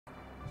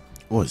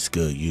What's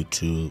good,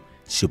 YouTube?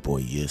 It's your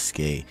boy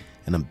Yuske,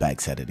 and I'm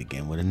back at it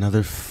again with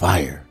another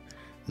fire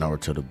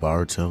Naruto to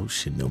Boruto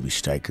Shinobi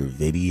Striker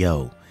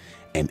video.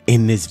 And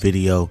in this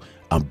video,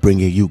 I'm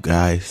bringing you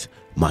guys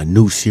my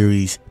new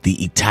series, the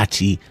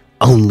Itachi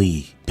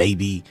only,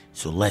 baby.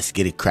 So let's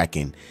get it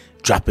cracking.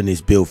 Dropping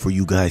this build for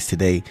you guys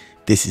today.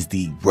 This is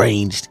the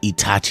ranged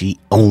Itachi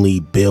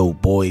only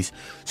build, boys.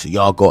 So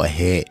y'all go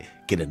ahead,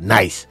 get a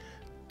nice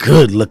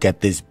good look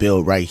at this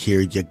build right here.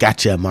 You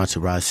got your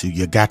Amaterasu,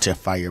 you got your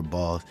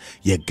fireballs,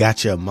 you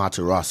got your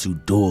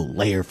Amaterasu dual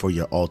layer for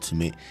your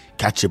ultimate,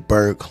 got your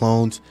bird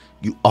clones.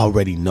 You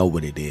already know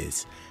what it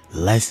is.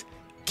 Let's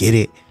get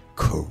it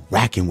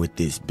cracking with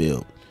this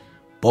build,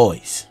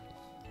 boys.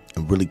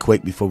 And really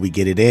quick before we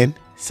get it in,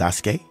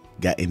 Sasuke,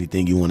 got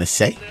anything you want to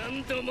say?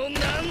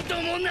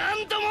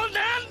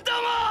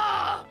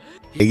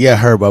 Yeah,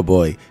 heard my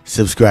boy.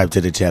 Subscribe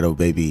to the channel,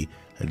 baby.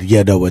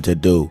 You know what to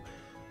do.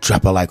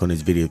 Drop a like on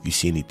this video if you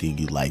see anything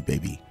you like,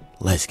 baby.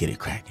 Let's get it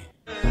cracking.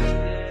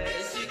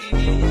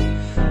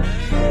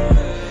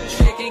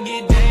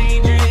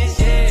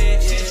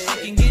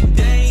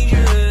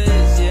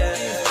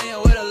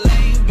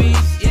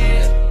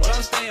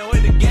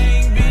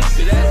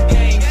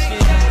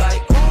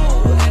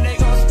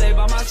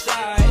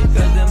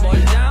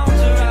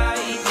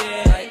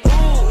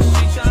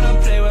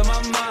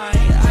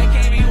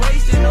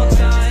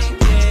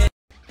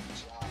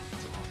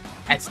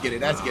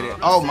 Let's get it.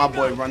 Oh, my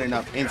boy running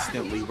up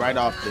instantly right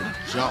off the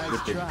jump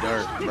with the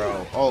dirt,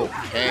 bro.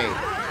 Okay.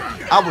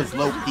 I was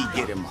low-key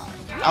getting my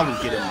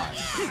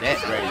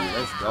set ready.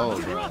 Let's go,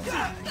 bro.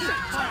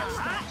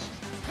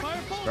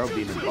 Bro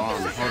beating the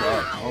bomb.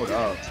 Hold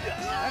up.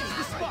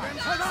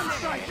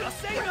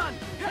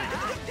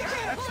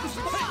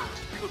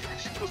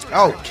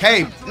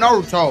 Okay,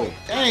 Naruto.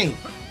 Dang.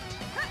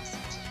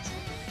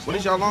 What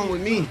is y'all on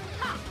with me?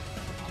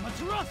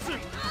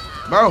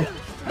 Bro,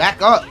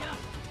 back up.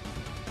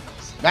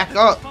 Back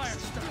up.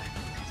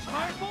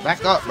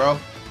 Back up, bro.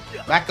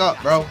 Back up,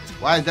 bro.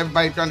 Why is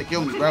everybody trying to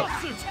kill me, bro?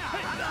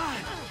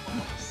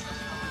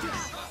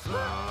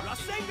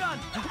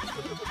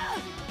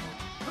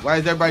 Why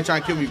is everybody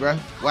trying to kill me, bro?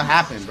 What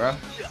happened, bro?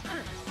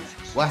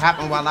 What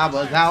happened while I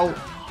was out?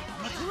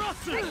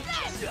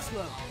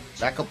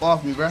 Back up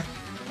off me, bro.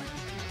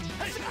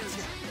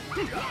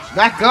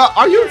 Back up.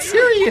 Are you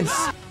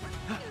serious?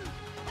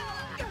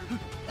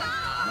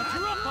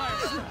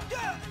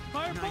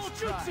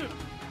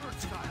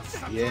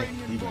 Yeah,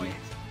 he running.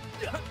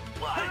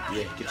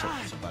 Yeah, get your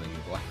ass up out of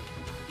here, boy.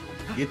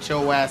 Get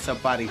your ass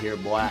up out of here,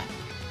 boy.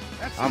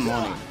 I'm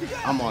on it.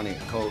 I'm on it,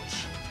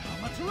 coach.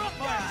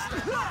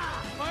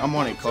 I'm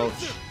on it,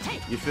 coach.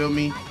 You feel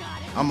me?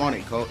 I'm on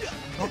it, coach.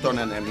 Don't throw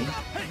nothing at me.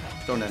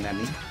 Throw nothing at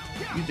me.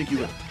 You think you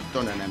would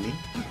throw nothing at me?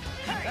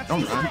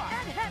 Don't run.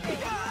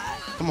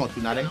 Come on,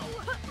 Tsunade.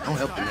 Don't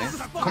help the man.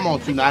 Come on,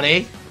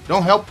 Tsunade.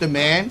 Don't help the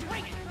man.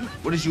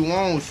 What is you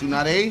on,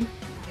 Tsunade?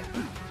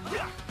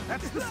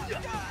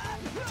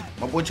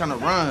 My boy trying to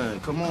run.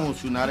 Come on,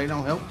 Tsunade.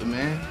 Don't help the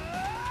man.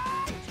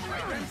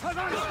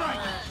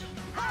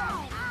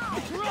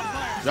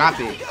 Drop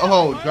it.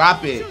 Oh,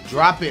 drop it.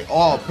 Drop it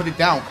all. Put it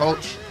down,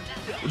 coach.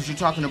 What are you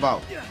talking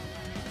about?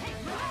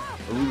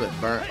 Oh, we let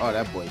burn. Oh,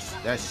 that boy's.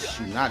 That's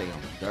Tsunade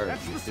on the dirt.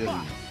 You feel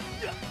me?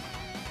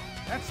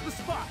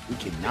 We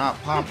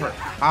cannot pop her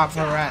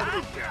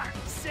at.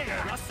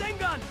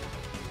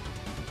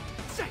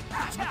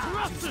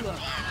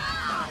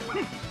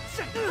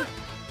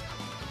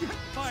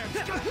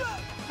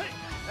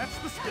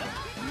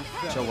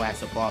 Get your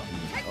ass up off me.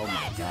 Oh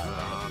my god.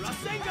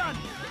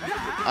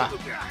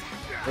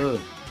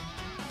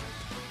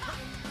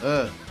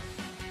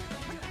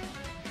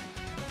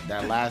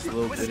 That last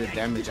little bit of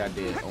damage I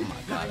did. Oh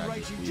my god, I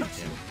just weaved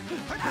him.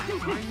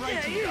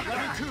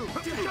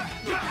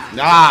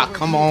 Nah,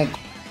 come on.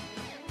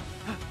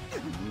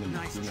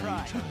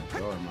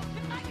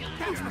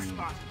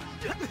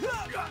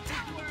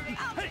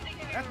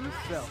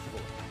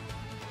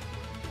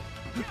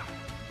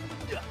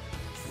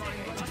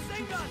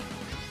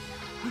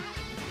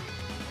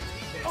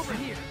 Over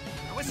here.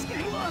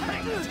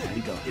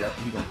 He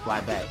gonna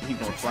fly back. He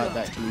gonna fly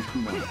back to his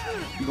kunai.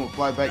 He gonna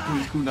fly back to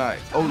his kunai.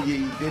 Oh yeah,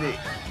 you did it.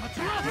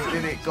 You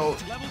did it,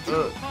 coach.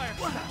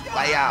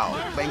 Fly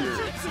out. Fingers.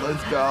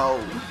 Let's go.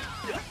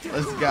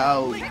 Let's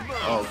go.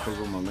 Oh,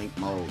 Kuruma Link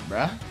mode,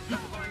 bruh.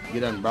 You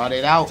done brought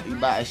it out. You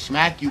about to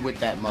smack you with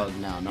that mug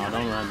now. No,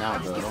 don't run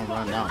out, bro. Don't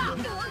run out, bro.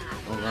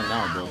 Don't run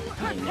out, bro.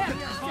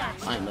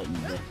 I ain't letting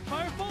you, bro.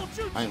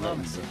 I ain't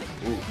letting you,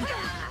 bro. Ooh.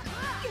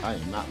 I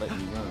am not letting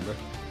you run, bro.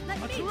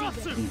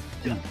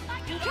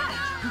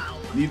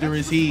 Neither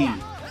is he.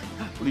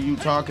 What are you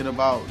talking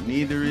about?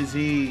 Neither is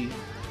he.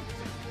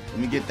 Let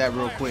me get that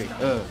real quick.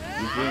 You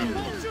feel me?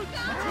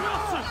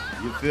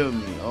 You feel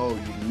me? Oh,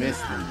 you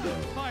missed him, bro.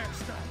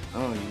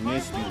 Oh, you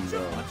missed him,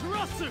 bro.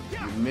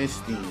 You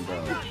missed him,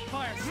 bro.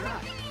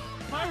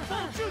 I'm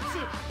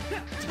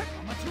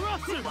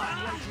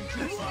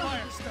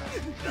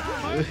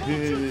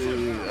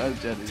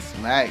trying to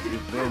smack, you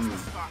feel me?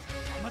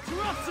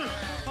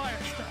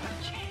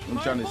 I'm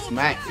trying to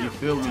smack, you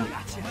feel me?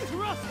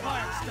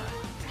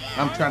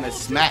 I'm trying to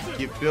smack,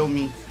 you feel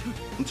me?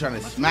 I'm trying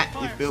to smack,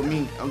 you feel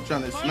me? I'm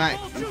trying to smack,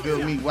 you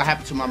feel me? What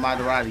happened to my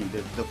Maserati,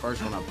 the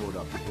first one I pulled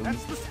up, you feel me?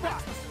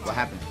 What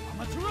happened?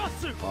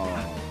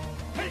 Oh.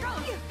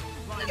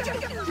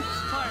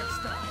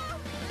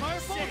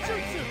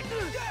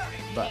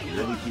 But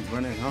really keep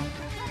running, huh?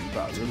 You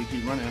about to really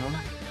keep running, huh?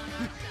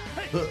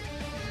 Huh.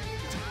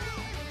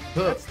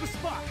 Huh.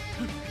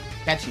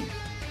 Catch him.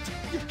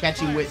 Catch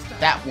him with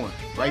that one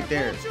right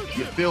there.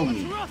 You feel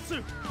me?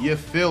 You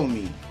feel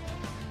me?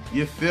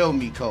 You feel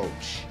me,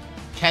 coach?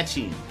 Catch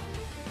him.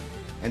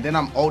 And then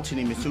I'm ulting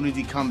him as soon as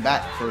he come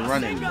back for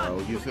running, bro.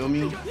 You feel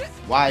me?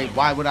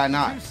 Why would I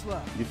not?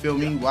 You feel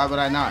me? Why would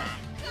I not?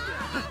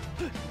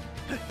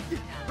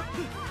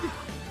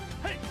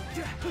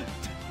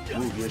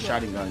 Move your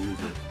shotting gun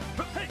user.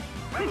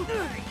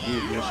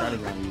 Move your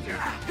shotting gun user.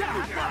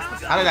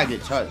 How did I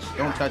get touched?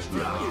 Don't touch me,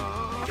 bro.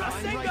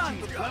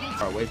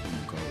 Far away from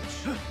you,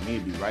 coach. You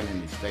need to be right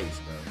in his face,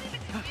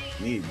 bro.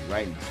 You need to be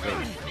right in his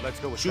face. Let's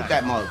go. Shoot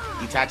that mug,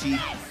 Itachi.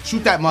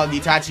 Shoot that mug,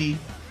 Itachi.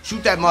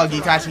 Shoot that mug,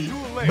 Itachi.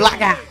 Block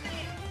out.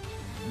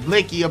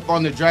 Blicky up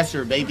on the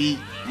dresser, baby.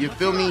 You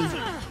feel me?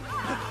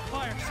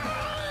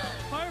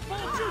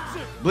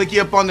 Blicky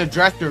up on the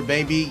dresser,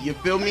 baby. You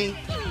feel me?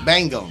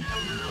 Bang him.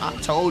 I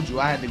told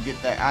you I had to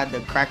get that. I had to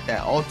crack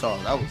that altar.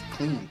 That was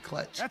clean,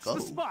 clutch. Go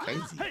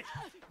crazy.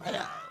 Right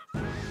out.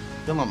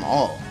 Kill them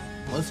all.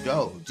 Let's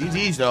go.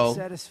 GG's though.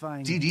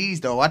 GG's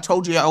though. I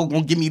told you y'all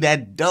gonna give me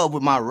that dub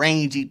with my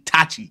range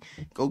Itachi.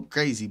 Go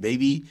crazy,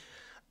 baby.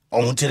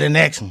 On to the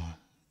next one.